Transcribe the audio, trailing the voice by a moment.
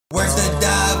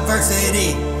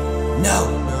diversity.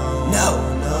 No,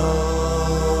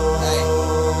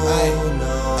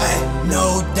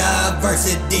 no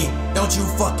diversity. Don't you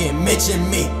fucking mention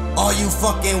me. All you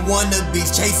fucking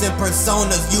wannabes chasing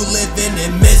personas, you living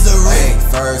in misery.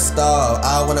 First off,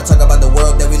 I wanna talk about the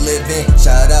world that we live in.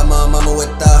 Shout out my mama,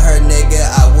 without her nigga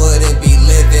I wouldn't be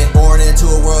living. Born into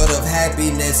a world of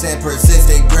happiness and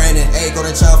persistent granting.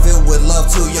 Golden child filled with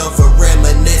love, too young for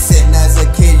reminiscing. As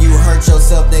a kid you hurt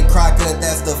yourself, then cry, cause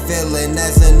that's the feeling.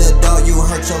 As an adult you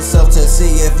hurt yourself to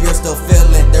see if you're still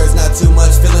feeling. There's not too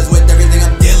much feelings with everything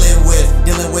I'm dealing with.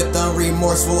 Dealing with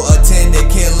unremorseful attended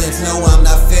killings. No, I'm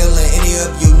not feeling any of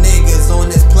you niggas on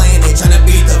this planet tryna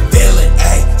be the villain.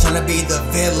 Tryna be the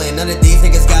villain. None of these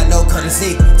niggas got no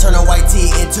courtesy. Turn a white tee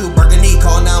into burgundy.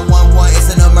 Call 911, it's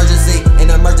an emergency.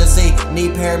 An emergency.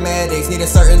 Need paramedics, need a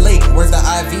certain leak. Where's the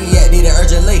IV at? Need it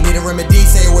urgently. Need a remedy,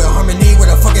 say we're harmony. Where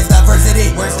the fuck is diversity?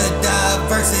 Where's the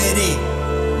diversity?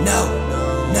 No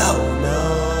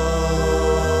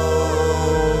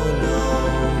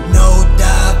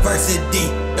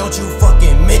diversity. Don't you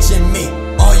fucking mention me.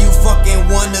 All you fucking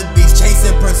wannabes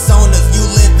chasing personas, you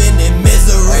living in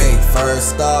misery.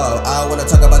 First off, I wanna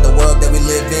talk about the world that we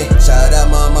live in. Shout out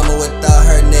my mama, without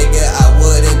her nigga I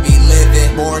wouldn't be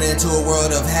living. Born into a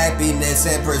world of happiness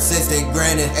and persistent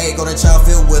granting. Golden child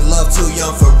filled with love, too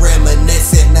young for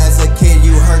reminiscing. As a kid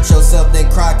you hurt yourself, then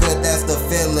cry, cause that's the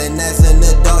feeling. As an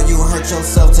adult you hurt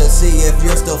yourself to see if you're